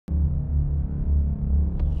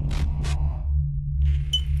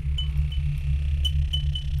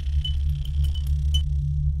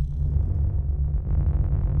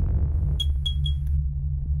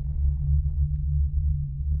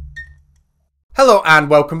Hello and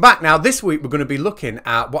welcome back. Now this week we're going to be looking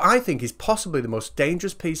at what I think is possibly the most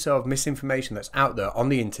dangerous piece of misinformation that's out there on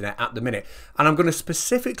the internet at the minute, and I'm going to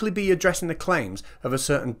specifically be addressing the claims of a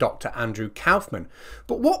certain Dr. Andrew Kaufman.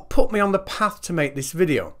 But what put me on the path to make this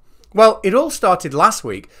video? Well, it all started last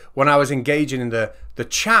week when I was engaging in the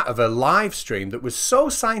chat of a live stream that was so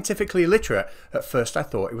scientifically illiterate. At first I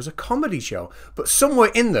thought it was a comedy show, but somewhere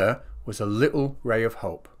in there was a little ray of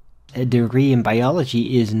hope. A degree in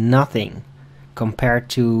biology is nothing compared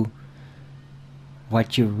to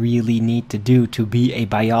what you really need to do to be a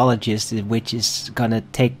biologist, which is gonna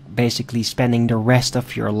take basically spending the rest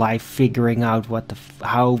of your life figuring out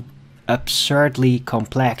how absurdly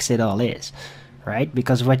complex it all is, right?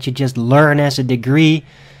 Because what you just learn as a degree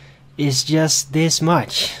is just this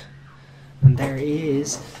much, and there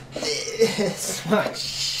is this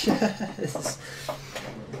much.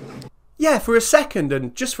 Yeah, for a second,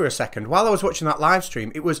 and just for a second, while I was watching that live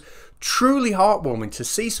stream, it was truly heartwarming to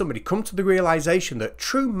see somebody come to the realization that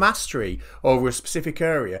true mastery over a specific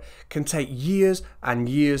area can take years and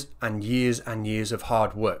years and years and years of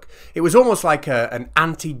hard work. It was almost like an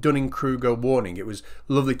anti-Dunning-Kruger warning. It was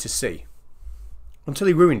lovely to see. Until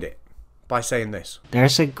he ruined it by saying this.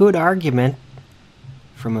 There's a good argument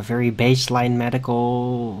from a very baseline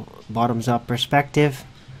medical bottoms-up perspective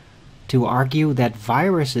to argue that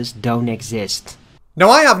viruses don't exist. Now,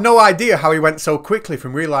 I have no idea how he went so quickly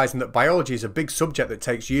from realising that biology is a big subject that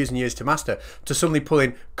takes years and years to master to suddenly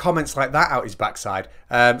pulling comments like that out his backside.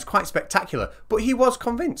 It's quite spectacular, but he was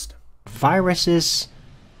convinced. Viruses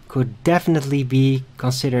could definitely be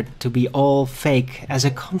considered to be all fake as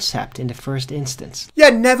a concept in the first instance. Yeah,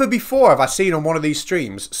 never before have I seen on one of these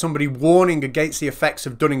streams somebody warning against the effects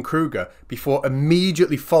of Dunning-Kruger before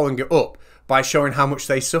immediately following it up by showing how much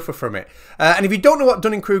they suffer from it. And if you don't know what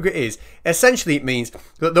Dunning-Kruger is, essentially it means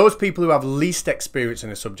that those people who have least experience in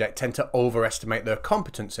a subject tend to overestimate their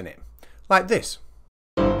competence in it. Like this.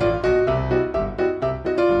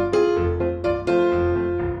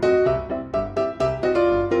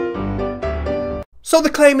 So the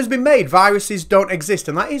claim has been made, viruses don't exist,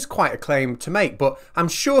 and that is quite a claim to make, but I'm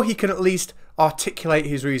sure he can at least articulate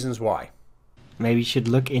his reasons why. Maybe you should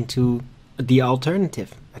look into the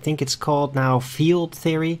alternative. I think it's called now field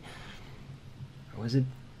theory. Or was it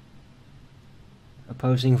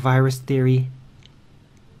opposing virus theory?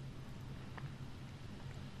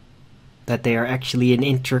 That they are actually an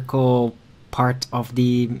integral part of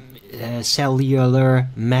the cellular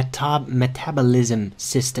metabolism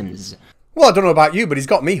systems. Well, I don't know about you, but he's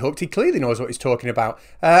got me hooked. He clearly knows what he's talking about.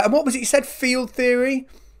 And what was it he said? Field theory?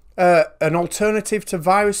 An alternative to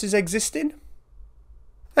viruses existing?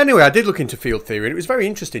 Anyway, I did look into field theory and it was very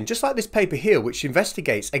interesting, just like this paper here, which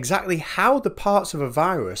investigates exactly how the parts of a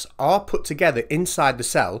virus are put together inside the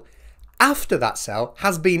cell after that cell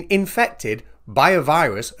has been infected by a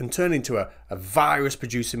virus and turned into a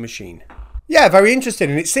virus-producing machine. Yeah, very interesting,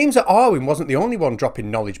 and it seems that Arwin wasn't the only one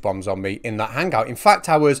dropping knowledge bombs on me in that hangout. In fact,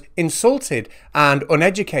 I was insulted and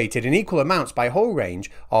uneducated in equal amounts by a whole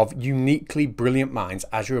range of uniquely brilliant minds,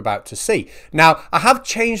 as you're about to see. Now, I have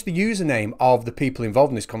changed the username of the people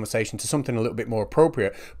involved in this conversation to something a little bit more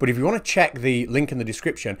appropriate, but if you want to check the link in the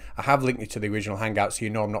description, I have linked you to the original hangout so you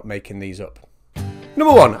know I'm not making these up.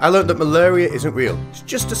 Number 1, I learned that malaria isn't real, it's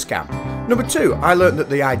just a scam. Number 2, I learned that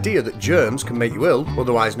the idea that germs can make you ill,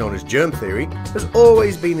 otherwise known as germ theory, has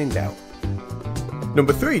always been in doubt.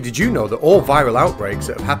 Number 3, did you know that all viral outbreaks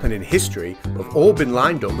that have happened in history have all been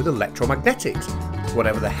lined up with electromagnetics,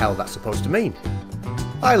 whatever the hell that's supposed to mean?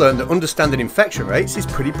 I learned that understanding infection rates is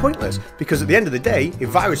pretty pointless, because at the end of the day, if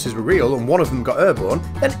viruses were real and one of them got airborne,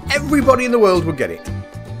 then everybody in the world would get it.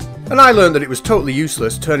 And I learned that it was totally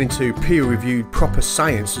useless turning to peer-reviewed proper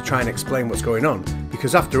science to try and explain what's going on,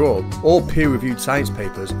 because after all peer-reviewed science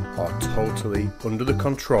papers are totally under the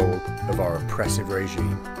control of our oppressive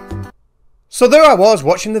regime. So there I was,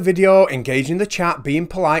 watching the video, engaging the chat, being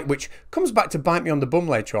polite, which comes back to bite me on the bum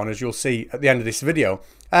later on, as you'll see at the end of this video.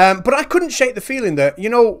 But I couldn't shake the feeling that, you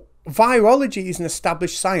know, virology is an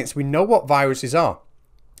established science. We know what viruses are.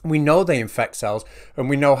 We know they infect cells and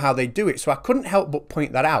we know how they do it, so I couldn't help but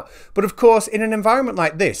point that out. But of course, in an environment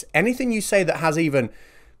like this, anything you say that has even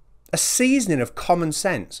a seasoning of common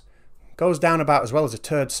sense goes down about as well as a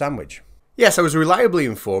turd sandwich. Yes, I was reliably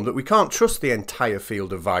informed that we can't trust the entire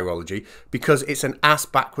field of virology because it's an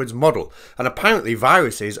ass-backwards model, and apparently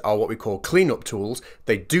viruses are what we call clean-up tools.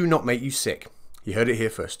 They do not make you sick. You heard it here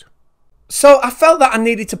first. So I felt that I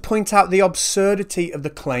needed to point out the absurdity of the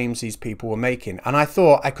claims these people were making, and I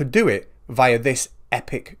thought I could do it via this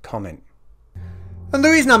epic comment. And the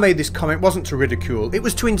reason I made this comment wasn't to ridicule, it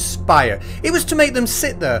was to inspire. It was to make them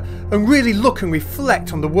sit there and really look and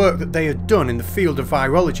reflect on the work that they had done in the field of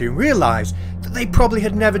virology and realise that they probably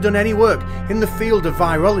had never done any work in the field of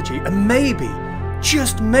virology, and maybe,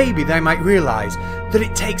 just maybe, they might realise that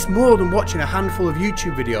it takes more than watching a handful of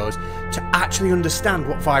YouTube videos to actually understand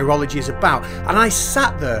what virology is about. And I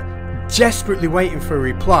sat there desperately waiting for a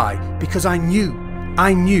reply because I knew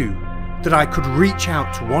that I could reach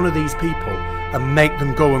out to one of these people and make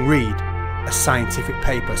them go and read a scientific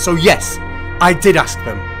paper. So yes, I did ask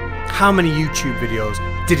them, how many YouTube videos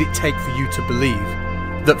did it take for you to believe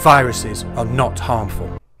that viruses are not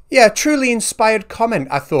harmful? Yeah, truly inspired comment,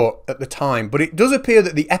 I thought at the time, but it does appear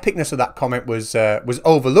that the epicness of that comment was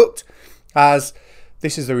overlooked, as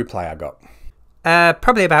this is the reply I got.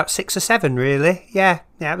 Probably about 6 or 7, really. Yeah,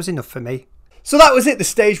 it was enough for me. So that was it, the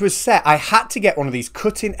stage was set. I had to get one of these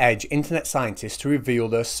cutting-edge internet scientists to reveal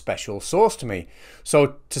their special source to me,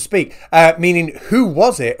 so to speak, meaning who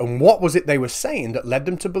was it and what was it they were saying that led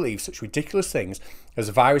them to believe such ridiculous things as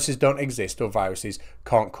viruses don't exist or viruses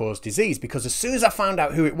can't cause disease, because as soon as I found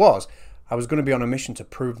out who it was, I was going to be on a mission to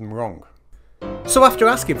prove them wrong. So after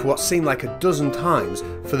asking for what seemed like a dozen times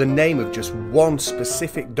for the name of just one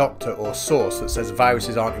specific doctor or source that says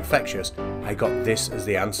viruses aren't infectious, I got this as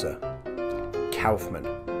the answer. Kaufman.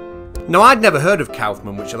 Now, I'd never heard of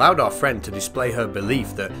Kaufman, which allowed our friend to display her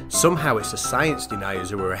belief that somehow it's the science deniers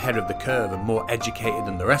who are ahead of the curve and more educated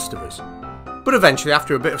than the rest of us. But eventually,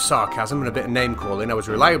 after a bit of sarcasm and a bit of name calling, I was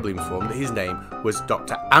reliably informed that his name was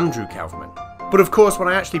Dr. Andrew Kaufman. But of course, when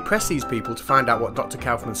I actually pressed these people to find out what Dr.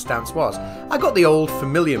 Kaufman's stance was, I got the old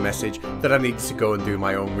familiar message that I needed to go and do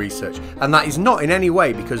my own research. And that is not in any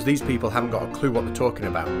way because these people haven't got a clue what they're talking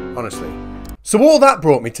about, honestly. So all that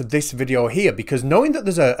brought me to this video here, because knowing that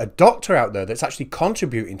there's a doctor out there that's actually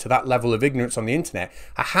contributing to that level of ignorance on the internet,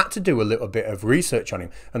 I had to do a little bit of research on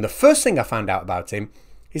him. And the first thing I found out about him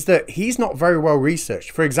is that he's not very well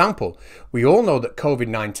researched. For example, we all know that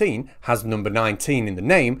COVID-19 has the number 19 in the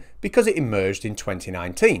name because it emerged in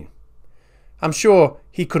 2019. I'm sure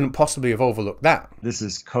he couldn't possibly have overlooked that. This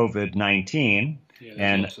is COVID-19. Yeah,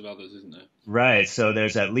 and lots of others, isn't there? Right, so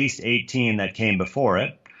there's at least 18 that came before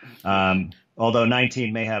it. Although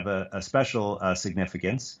 19 may have a special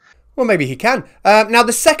significance. Well, maybe he can. Now,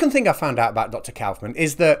 the second thing I found out about Dr. Kaufman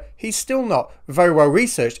is that he's still not very well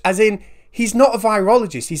researched, as in he's not a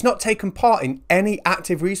virologist. He's not taken part in any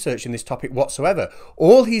active research in this topic whatsoever.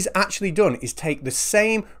 All he's actually done is take the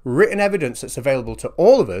same written evidence that's available to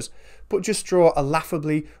all of us, but just draw a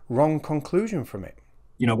laughably wrong conclusion from it.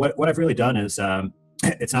 You know, what I've really done is,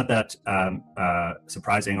 it's not that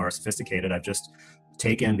surprising or sophisticated. I've just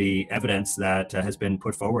taken the evidence that has been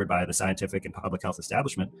put forward by the scientific and public health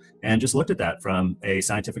establishment and just looked at that from a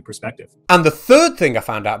scientific perspective. And the third thing I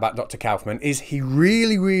found out about Dr. Kaufman is he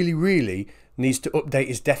really needs to update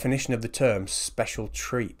his definition of the term special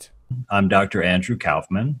treat. I'm Dr. Andrew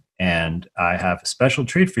Kaufman, and I have a special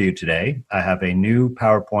treat for you today. I have a new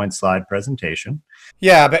PowerPoint slide presentation.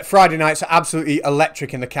 Yeah, I bet Friday nights are absolutely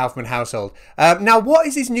electric in the Kaufman household. Now, what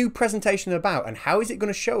is his new presentation about, and how is it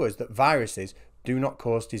going to show us that viruses do not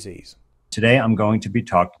cause disease? Today, I'm going to be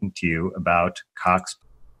talking to you about Cox.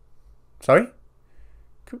 Sorry?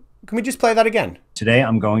 Can we just play that again? Today,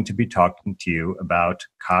 I'm going to be talking to you about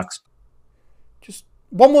Cox. Just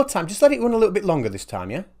one more time. Just let it run a little bit longer this time,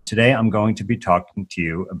 yeah? Today, I'm going to be talking to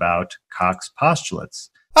you about Cox postulates.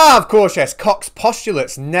 Ah, of course, yes. Koch's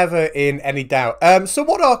postulates, never in any doubt. So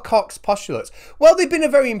what are Koch's postulates? Well, they've been a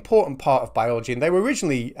very important part of biology, and they were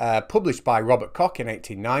originally published by Robert Koch in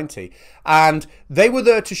 1890. And they were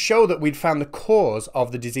there to show that we'd found the cause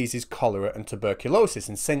of the diseases cholera and tuberculosis.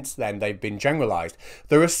 And since then, they've been generalized.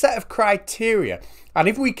 There are a set of criteria. And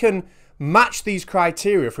if we can match these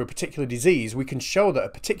criteria for a particular disease, we can show that a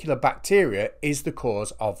particular bacteria is the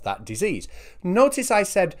cause of that disease. Notice I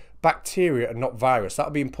said bacteria and not virus.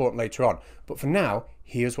 That'll be important later on. But for now,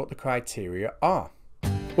 here's what the criteria are.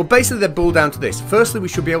 Well, basically they boil down to this. Firstly, we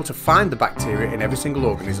should be able to find the bacteria in every single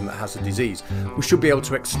organism that has a disease. We should be able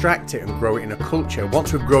to extract it and grow it in a culture.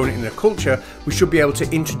 Once we've grown it in a culture, we should be able to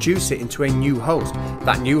introduce it into a new host.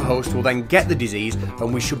 That new host will then get the disease,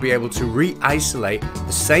 and we should be able to re-isolate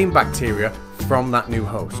the same bacteria from that new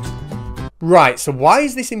host. Right, so why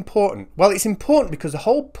is this important? Well, it's important because the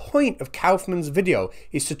whole point of Kaufman's video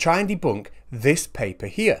is to try and debunk this paper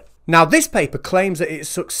here. Now, this paper claims that it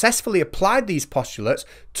successfully applied these postulates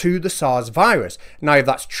to the SARS virus. Now, if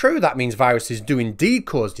that's true, that means viruses do indeed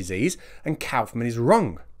cause disease, and Kaufman is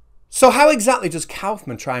wrong. So how exactly does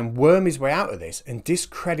Kaufman try and worm his way out of this and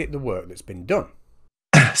discredit the work that's been done?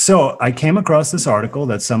 So I came across this article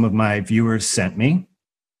that some of my viewers sent me,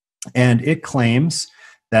 and it claims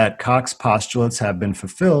that Koch's postulates have been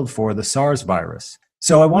fulfilled for the SARS virus.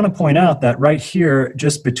 So I want to point out that right here,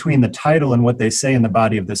 just between the title and what they say in the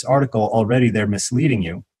body of this article, already they're misleading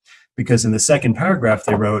you. Because in the second paragraph,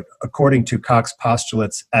 they wrote, according to Koch's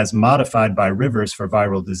postulates as modified by Rivers for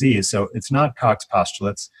viral disease. So it's not Koch's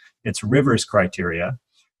postulates, it's Rivers' criteria,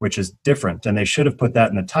 which is different. And they should have put that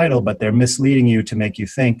in the title, but they're misleading you to make you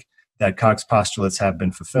think that Koch's postulates have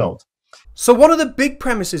been fulfilled. So one of the big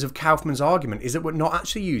premises of Kaufman's argument is that we're not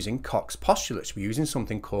actually using Koch's postulates. We're using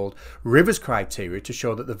something called Rivers' criteria to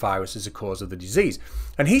show that the virus is the cause of the disease.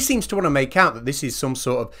 And he seems to want to make out that this is some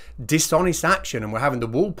sort of dishonest action and we're having the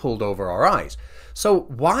wool pulled over our eyes. So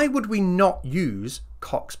why would we not use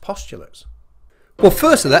Koch's postulates? Well,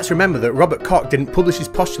 firstly, let's remember that Robert Koch didn't publish his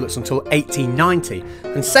postulates until 1890.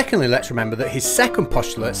 And secondly, let's remember that his second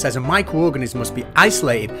postulate says a microorganism must be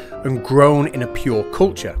isolated and grown in a pure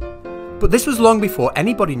culture. But this was long before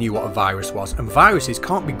anybody knew what a virus was, and viruses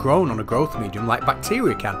can't be grown on a growth medium like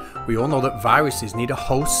bacteria can. We all know that viruses need a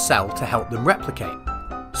host cell to help them replicate.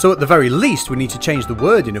 So at the very least, we need to change the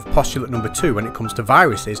wording of postulate number 2 when it comes to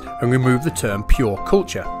viruses and remove the term pure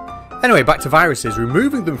culture. Anyway, back to viruses.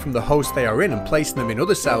 Removing them from the host they are in and placing them in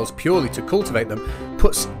other cells purely to cultivate them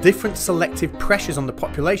puts different selective pressures on the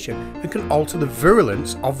population and can alter the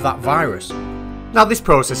virulence of that virus. Now, this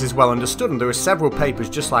process is well understood, and there are several papers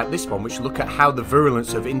just like this one which look at how the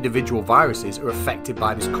virulence of individual viruses are affected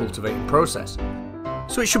by this cultivating process.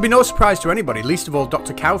 So it should be no surprise to anybody, least of all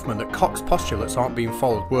Dr. Kaufman, that Koch's postulates aren't being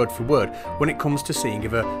followed word for word when it comes to seeing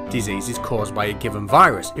if a disease is caused by a given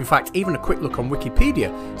virus. In fact, even a quick look on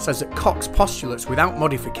Wikipedia says that Koch's postulates without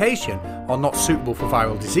modification are not suitable for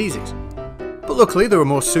viral diseases. But luckily there are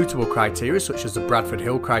more suitable criteria such as the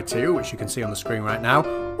Bradford-Hill criteria, which you can see on the screen right now,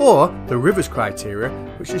 or the Rivers criteria,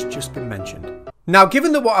 which has just been mentioned. Now,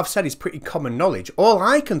 given that what I've said is pretty common knowledge, all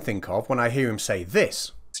I can think of when I hear him say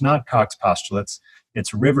this: it's not Koch's postulates,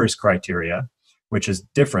 it's Rivers' criteria, which is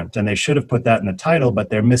different. And they should have put that in the title, but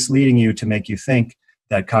they're misleading you to make you think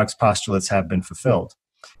that Koch's postulates have been fulfilled.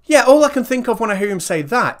 Yeah, all I can think of when I hear him say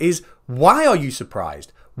that is, why are you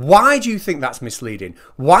surprised? Why do you think that's misleading?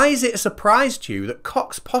 Why is it a surprise to you that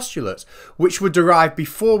Koch's postulates, which were derived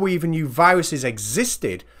before we even knew viruses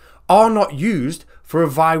existed, are not used for a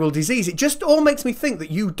viral disease? It just all makes me think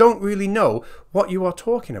that you don't really know what you are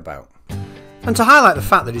talking about. And to highlight the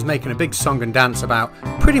fact that he's making a big song and dance about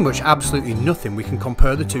pretty much absolutely nothing, we can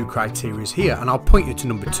compare the two criteria here, and I'll point you to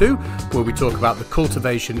number 2, where we talk about the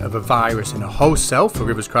cultivation of a virus in a host cell for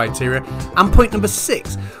Rivers criteria, and point number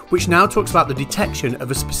 6, which now talks about the detection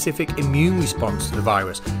of a specific immune response to the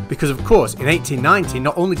virus. Because of course, in 1890,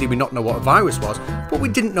 not only did we not know what a virus was, but we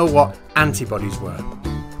didn't know what antibodies were.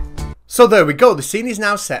 So there we go, the scene is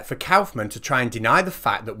now set for Kaufman to try and deny the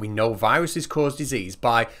fact that we know viruses cause disease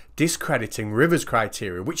by discrediting Rivers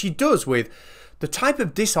criteria, which he does with the type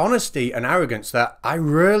of dishonesty and arrogance that I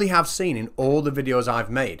rarely have seen in all the videos I've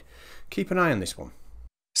made. Keep an eye on this one.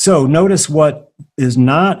 So notice what is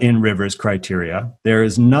not in Rivers criteria. There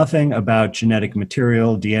is nothing about genetic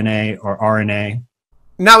material, DNA, or RNA.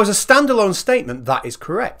 Now, as a standalone statement, that is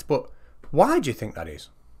correct, but why do you think that is?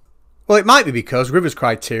 Well, it might be because Rivers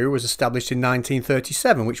criteria was established in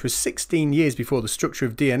 1937, which was 16 years before the structure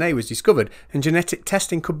of DNA was discovered and genetic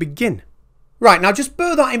testing could begin. Right, now just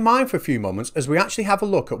bear that in mind for a few moments as we actually have a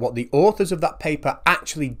look at what the authors of that paper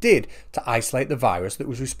actually did to isolate the virus that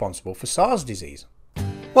was responsible for SARS disease.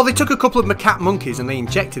 Well, they took a couple of macaque monkeys and they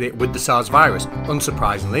injected it with the SARS virus.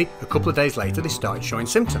 Unsurprisingly, a couple of days later they started showing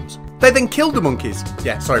symptoms. They then killed the monkeys.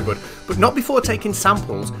 Yeah, sorry bud, but not before taking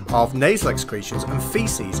samples of nasal excretions and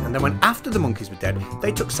feces, and then when after the monkeys were dead,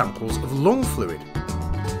 they took samples of lung fluid.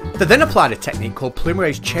 They then applied a technique called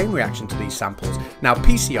polymerase chain reaction to these samples. Now,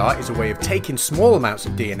 PCR is a way of taking small amounts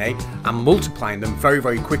of DNA and multiplying them very,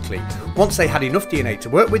 very quickly. Once they had enough DNA to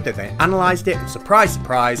work with, they then analysed it, and surprise,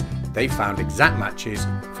 surprise, they found exact matches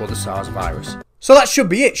for the SARS virus. So that should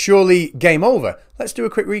be it, surely game over. Let's do a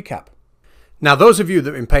quick recap. Now, those of you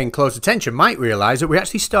that have been paying close attention might realise that we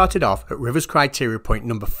actually started off at Rivers criteria point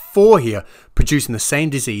number 4 here, producing the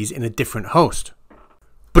same disease in a different host.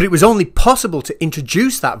 But it was only possible to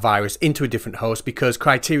introduce that virus into a different host because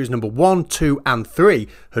criteria number 1, 2 and 3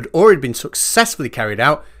 had already been successfully carried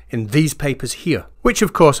out in these papers here, which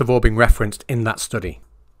of course have all been referenced in that study.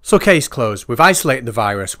 So case closed, we've isolated the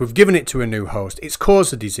virus, we've given it to a new host, it's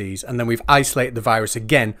caused the disease, and then we've isolated the virus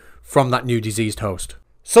again from that new diseased host.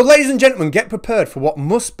 So ladies and gentlemen, get prepared for what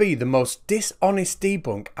must be the most dishonest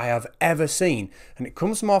debunk I have ever seen, and it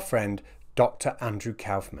comes from our friend Dr. Andrew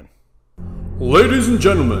Kaufman. Ladies and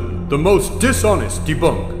gentlemen, the most dishonest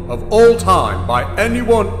debunk of all time by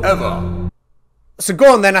anyone ever. So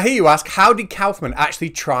go on then, I hear you ask, how did Kaufman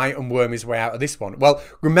actually try and worm his way out of this one? Well,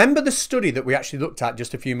 remember the study that we actually looked at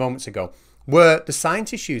just a few moments ago, where the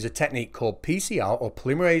scientists use a technique called PCR, or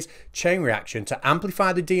polymerase chain reaction, to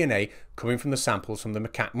amplify the DNA coming from the samples from the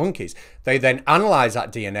macaque monkeys. They then analysed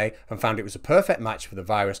that DNA and found it was a perfect match for the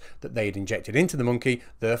virus that they had injected into the monkey,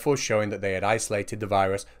 therefore showing that they had isolated the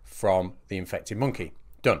virus from the infected monkey.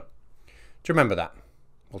 Done. Do you remember that?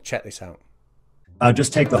 We'll check this out.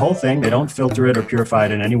 Just take the whole thing. They don't filter it or purify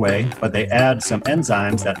it in any way, but they add some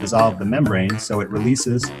enzymes that dissolve the membrane so it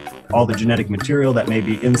releases all the genetic material that may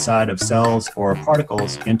be inside of cells or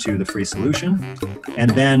particles into the free solution.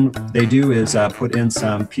 And then they do is put in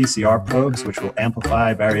some PCR probes, which will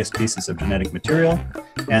amplify various pieces of genetic material,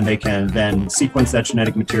 and they can then sequence that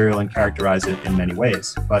genetic material and characterize it in many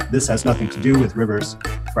ways. But this has nothing to do with Rivers'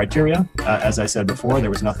 criteria. As I said before,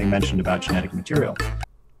 there was nothing mentioned about genetic material.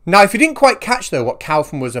 Now, if you didn't quite catch though what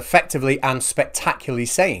Kaufman was effectively and spectacularly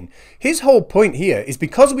saying, his whole point here is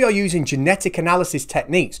because we are using genetic analysis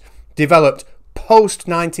techniques developed post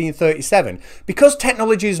 1937, because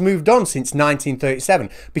technology has moved on since 1937,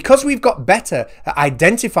 because we've got better at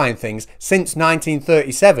identifying things since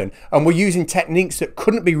 1937, and we're using techniques that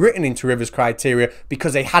couldn't be written into Rivers' criteria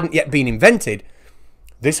because they hadn't yet been invented,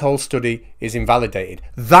 this whole study is invalidated.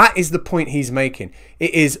 That is the point he's making.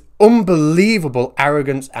 It is unbelievable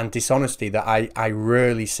arrogance and dishonesty that I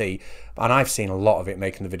rarely see. And I've seen a lot of it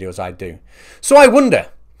making the videos I do. So I wonder,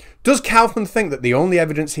 does Kaufman think that the only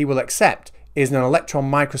evidence he will accept is an electron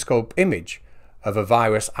microscope image of a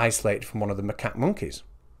virus isolated from one of the macaque monkeys?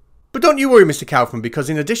 But don't you worry, Mr. Kaufman, because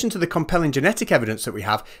in addition to the compelling genetic evidence that we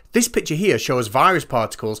have, this picture here shows virus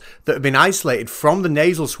particles that have been isolated from the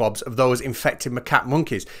nasal swabs of those infected macaque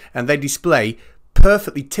monkeys, and they display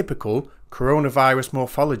perfectly typical coronavirus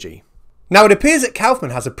morphology. Now, it appears that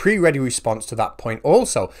Kaufman has a pre-ready response to that point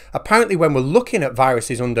also. Apparently, when we're looking at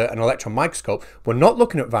viruses under an electron microscope, we're not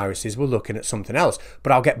looking at viruses, we're looking at something else.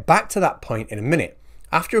 But I'll get back to that point in a minute,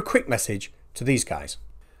 after a quick message to these guys.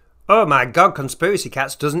 Oh my god, Conspiracy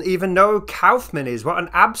Cats doesn't even know who Kaufman is. What an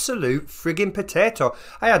absolute frigging potato.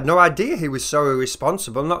 I had no idea he was so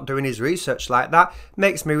irresponsible, not doing his research like that.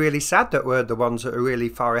 Makes me really sad that we're the ones that are really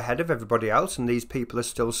far ahead of everybody else and these people are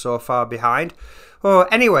still so far behind. Oh,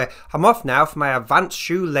 anyway, I'm off now for my advanced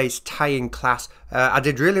shoelace tying class. I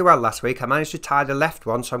did really well last week. I managed to tie the left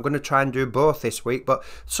one, so I'm going to try and do both this week. But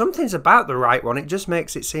something's about the right one. It just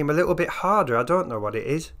makes it seem a little bit harder. I don't know what it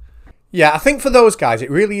is. Yeah, I think for those guys,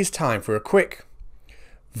 it really is time for a quick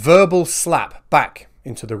verbal slap back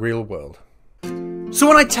into the real world. So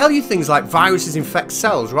when I tell you things like viruses infect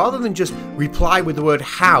cells, rather than just reply with the word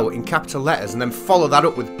how in capital letters and then follow that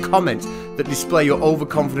up with comments that display your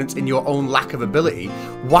overconfidence in your own lack of ability,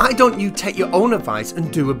 why don't you take your own advice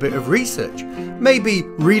and do a bit of research? Maybe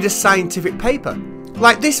read a scientific paper,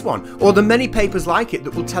 like this one, or the many papers like it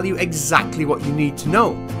that will tell you exactly what you need to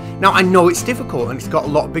know. Now, I know it's difficult and it's got a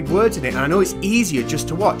lot of big words in it, and I know it's easier just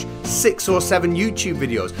to watch 6 or 7 YouTube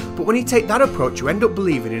videos, but when you take that approach, you end up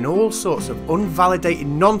believing in all sorts of unvalidated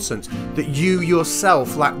nonsense that you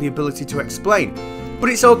yourself lack the ability to explain.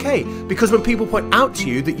 But it's okay, because when people point out to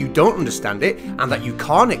you that you don't understand it and that you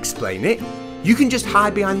can't explain it, you can just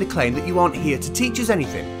hide behind the claim that you aren't here to teach us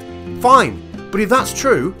anything. Fine, but if that's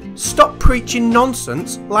true, stop preaching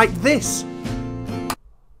nonsense like this.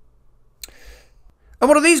 And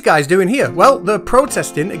what are these guys doing here? Well, they're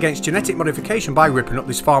protesting against genetic modification by ripping up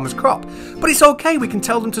this farmer's crop. But it's okay, we can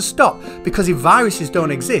tell them to stop, because if viruses don't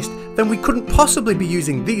exist, then we couldn't possibly be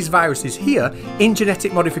using these viruses here in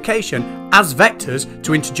genetic modification as vectors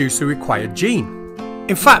to introduce the required gene.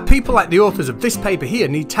 In fact, people like the authors of this paper here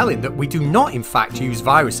need telling that we do not in fact use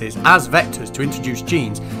viruses as vectors to introduce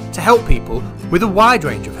genes to help people with a wide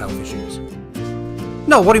range of health issues.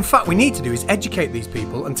 No, what in fact we need to do is educate these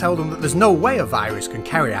people and tell them that there's no way a virus can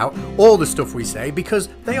carry out all the stuff we say because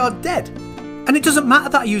they are dead. And it doesn't matter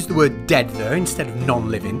that I use the word dead there instead of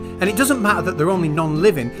non-living, and it doesn't matter that they're only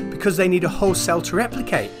non-living because they need a host cell to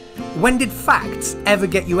replicate. When did facts ever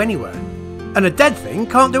get you anywhere? And a dead thing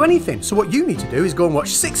can't do anything, so what you need to do is go and watch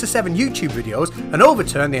 6 or 7 YouTube videos and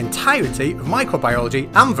overturn the entirety of microbiology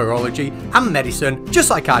and virology and medicine, just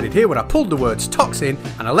like I did here when I pulled the words toxin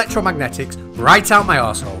and electromagnetics right out my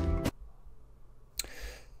arsehole.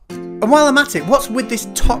 And while I'm at it, what's with this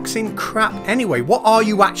toxin crap anyway? What are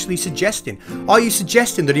you actually suggesting? Are you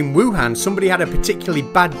suggesting that in Wuhan somebody had a particularly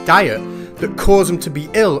bad diet that caused them to be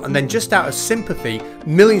ill, and then just out of sympathy,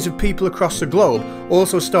 millions of people across the globe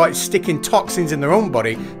also started sticking toxins in their own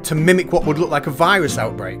body to mimic what would look like a virus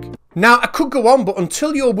outbreak? Now, I could go on, but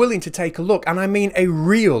until you're willing to take a look, and I mean a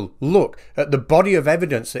real look at the body of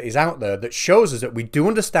evidence that is out there that shows us that we do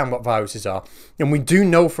understand what viruses are, and we do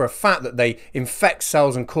know for a fact that they infect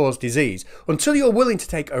cells and cause disease, until you're willing to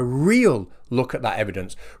take a real look at that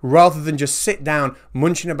evidence, rather than just sit down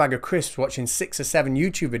munching a bag of crisps watching 6 or 7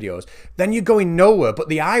 YouTube videos, then you're going nowhere. But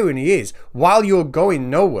the irony is, while you're going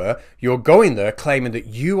nowhere, you're going there claiming that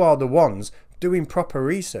you are the ones doing proper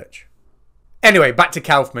research. Anyway, back to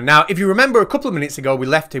Kaufman. Now, if you remember a couple of minutes ago, we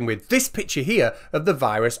left him with this picture here of the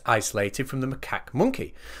virus isolated from the macaque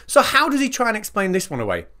monkey. So how does he try and explain this one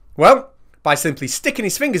away? Well, by simply sticking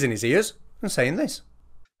his fingers in his ears and saying this.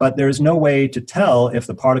 But there is no way to tell if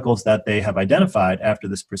the particles that they have identified after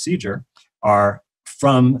this procedure are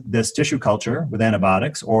from this tissue culture with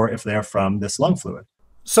antibiotics or if they're from this lung fluid.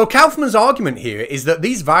 So Kaufman's argument here is that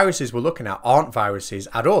these viruses we're looking at aren't viruses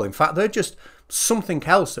at all. In fact, they're just something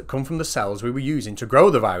else that come from the cells we were using to grow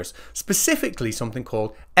the virus, specifically something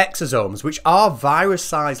called exosomes, which are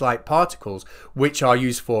virus-sized-like particles which are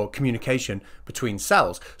used for communication between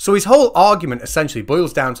cells. So his whole argument essentially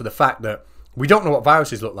boils down to the fact that we don't know what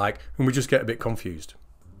viruses look like and we just get a bit confused.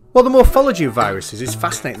 Well, the morphology of viruses is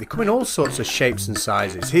fascinating. They come in all sorts of shapes and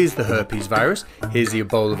sizes. Here's the herpes virus, here's the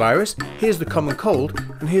Ebola virus, here's the common cold,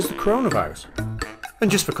 and here's the coronavirus.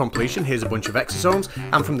 And just for completion, here's a bunch of exosomes,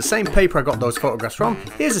 and from the same paper I got those photographs from,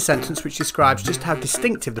 here's a sentence which describes just how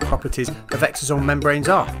distinctive the properties of exosome membranes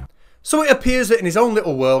are. So it appears that in his own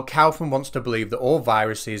little world, Kaufman wants to believe that all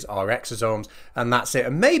viruses are exosomes, and that's it.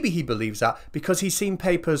 And maybe he believes that because he's seen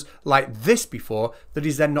papers like this before that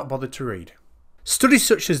he's then not bothered to read. Studies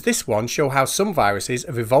such as this one show how some viruses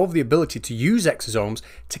have evolved the ability to use exosomes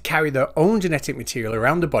to carry their own genetic material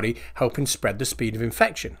around the body, helping spread the speed of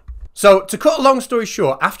infection. So, to cut a long story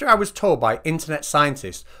short, after I was told by internet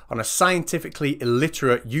scientists on a scientifically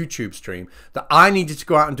illiterate YouTube stream that I needed to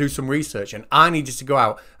go out and do some research and I needed to go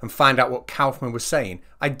out and find out what Kaufman was saying,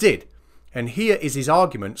 I did. And here is his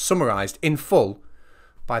argument summarised in full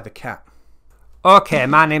by the cat. Okay,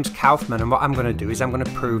 my name's Kaufman, and what I'm going to do is I'm going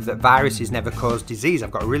to prove that viruses never cause disease. I've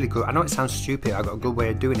got a really good, I know it sounds stupid, I've got a good way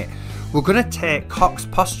of doing it. We're going to take Koch's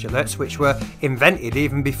postulates, which were invented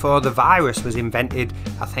even before the virus was invented,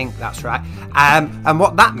 I think that's right. And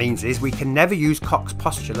what that means is we can never use Koch's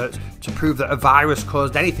postulates to prove that a virus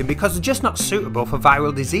caused anything because they're just not suitable for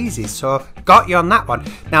viral diseases. So, got you on that one.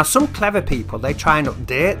 Now, some clever people, they try and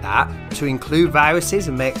update that to include viruses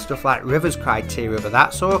and make stuff like Rivers criteria, but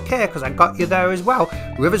that's okay because I got you there as well.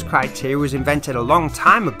 Rivers criteria was invented a long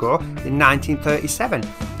time ago in 1937.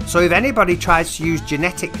 So if anybody tries to use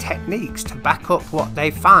genetic techniques to back up what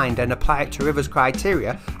they find and apply it to Rivers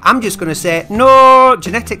criteria, I'm just going to say, no,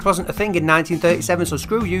 genetics wasn't a thing in 1937, so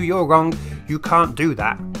screw you, you're wrong, you can't do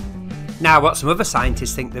that. Now, what some other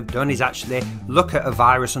scientists think they've done is actually look at a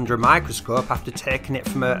virus under a microscope after taking it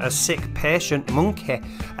from a sick patient monkey.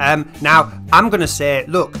 Now, I'm going to say,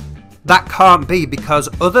 look, that can't be because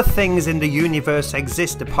other things in the universe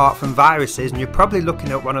exist apart from viruses, and you're probably looking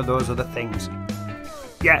at one of those other things.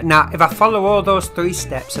 Yeah, now, if I follow all those 3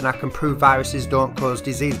 steps, and I can prove viruses don't cause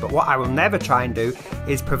disease, but what I will never try and do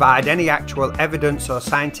is provide any actual evidence or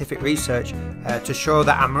scientific research to show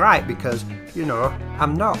that I'm right, because, you know,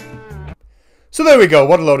 I'm not. So there we go,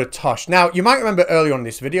 what a load of tosh. Now, you might remember earlier on in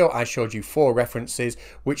this video, I showed you 4 references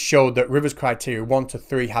which showed that Rivers criteria 1 to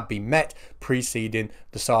 3 had been met preceding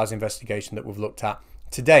the SARS investigation that we've looked at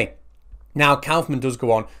today. Now, Kaufman does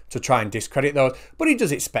go on to try and discredit those, but he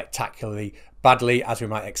does it spectacularly badly, as we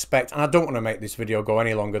might expect, and I don't want to make this video go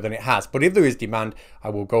any longer than it has, but if there is demand, I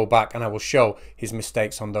will go back and I will show his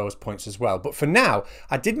mistakes on those points as well. But for now,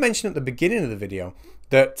 I did mention at the beginning of the video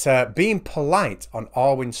that being polite on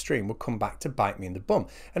Arwen's stream would come back to bite me in the bum,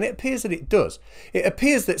 and it appears that it does. It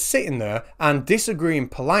appears that sitting there and disagreeing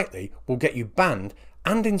politely will get you banned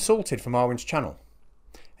and insulted from Arwen's channel.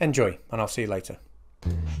 Enjoy, and I'll see you later.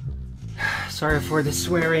 Sorry for the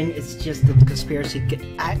swearing, it's just the conspiracy.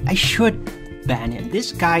 I should ban him.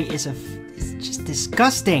 This guy is just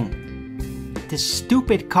disgusting. This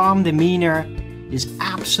stupid calm demeanor is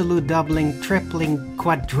absolute doubling, tripling,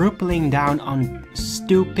 quadrupling down on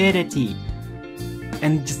stupidity.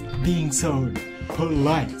 And just being so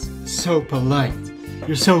polite. So polite.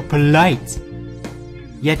 You're so polite.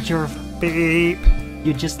 Yet you're beep.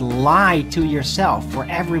 You just lie to yourself for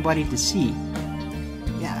everybody to see.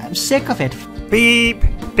 Yeah, I'm sick of it. Beep,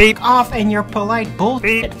 beep. Off in your polite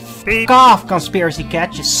bullshit. Beep, beep. Off, conspiracy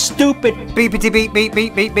cat, you stupid Beepity beep, beep,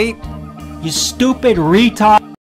 beep, beep, beep. You stupid retard.